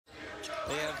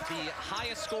the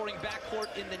highest scoring backcourt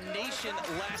in the nation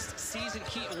last season.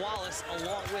 Keaton Wallace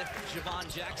along with Javon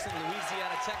Jackson,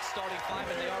 Louisiana Tech starting five,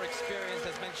 and they are experienced.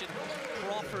 As mentioned,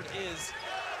 Crawford is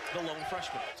the lone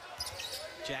freshman.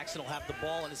 Jackson will have the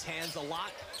ball in his hands a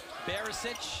lot.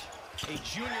 Barisic, a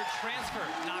junior transfer,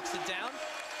 knocks it down.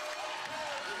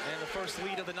 And the first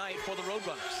lead of the night for the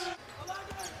Roadrunners.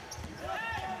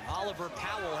 Oliver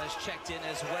Powell has checked in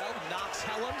as well. Knox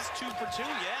Helms, 2 for 2,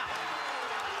 yeah.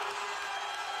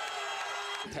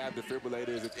 Tab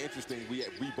defibrillators, it's interesting, we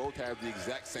both have the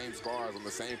exact same scars on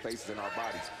the same places in our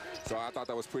bodies. So I thought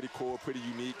that was pretty cool, pretty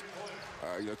unique.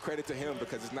 You know, credit to him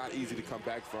because it's not easy to come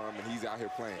back from, and he's out here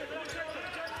playing.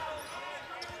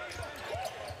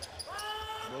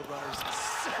 Roadrunners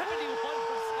 71%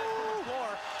 from the floor.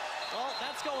 Well,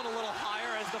 that's going a little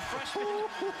higher as the freshman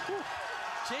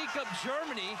Jacob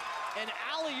Germany, an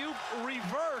alley-oop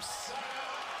reverse.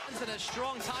 And has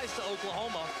strong ties to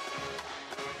Oklahoma.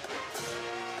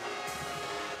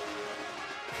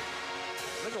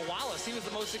 Look at Wallace, he was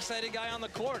the most excited guy on the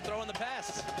court throwing the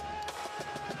pass.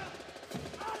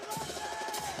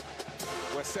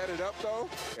 What set it up, though,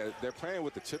 they're playing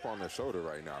with the chip on their shoulder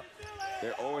right now.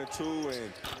 They're 0-2,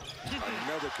 and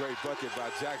another great bucket by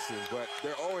Jackson, but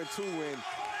they're 0-2 and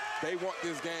they want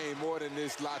this game more than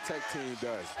this La Tech team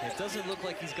does. It doesn't look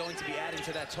like he's going to be adding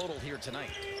to that total here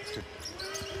tonight.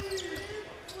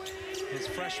 His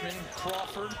freshman,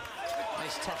 Crawford,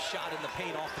 nice tough shot in the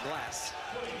paint off the glass.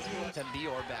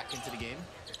 Tembior back into the game,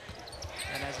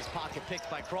 and has his pocket picked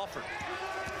by Crawford.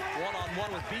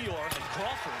 One-on-one with Bior, and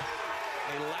Crawford,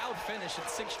 a loud finish at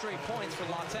 6 straight points for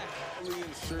La Tech.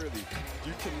 And surely,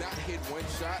 you cannot hit one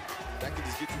shot that can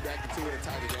just get you back into it and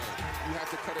tie the game. You have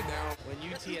to cut it down. When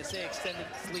UTSA extended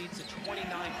its lead to 29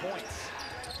 points.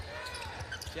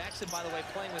 Jackson, by the way,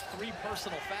 playing with 3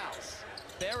 personal fouls.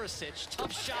 Barisic,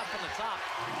 tough shot from the top,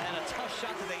 and a tough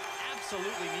shot that they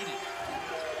absolutely needed.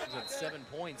 He had 7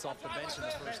 points off the bench in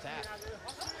the first half.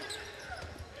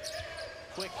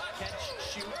 Quick catch,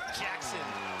 shoot, Jackson.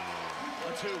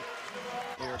 A 2.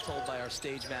 We are told by our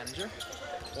stage manager.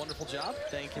 Wonderful job,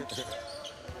 thank you.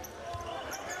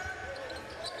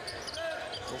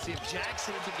 We'll see if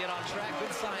Jackson can get on track.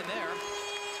 Good sign there.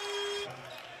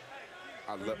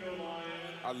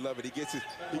 I love it. He gets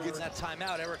that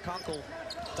timeout. Eric Conkle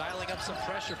dialing up some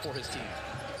pressure for his team.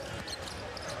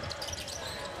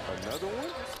 Another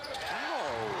one?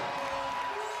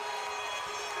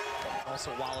 Oh.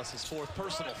 Also Wallace's 4th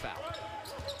personal foul.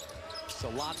 So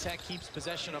La Tech keeps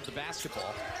possession of the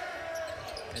basketball.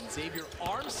 And Xavier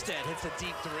Armstead hits a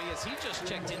deep 3 as he just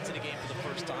checked into the game for the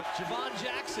first time. Javon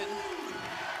Jackson,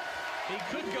 he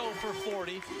could go for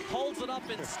 40, holds it up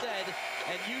instead,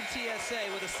 and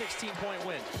UTSA with a 16-point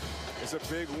win. It's a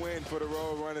big win for the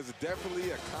Roadrunners,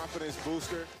 definitely a confidence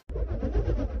booster.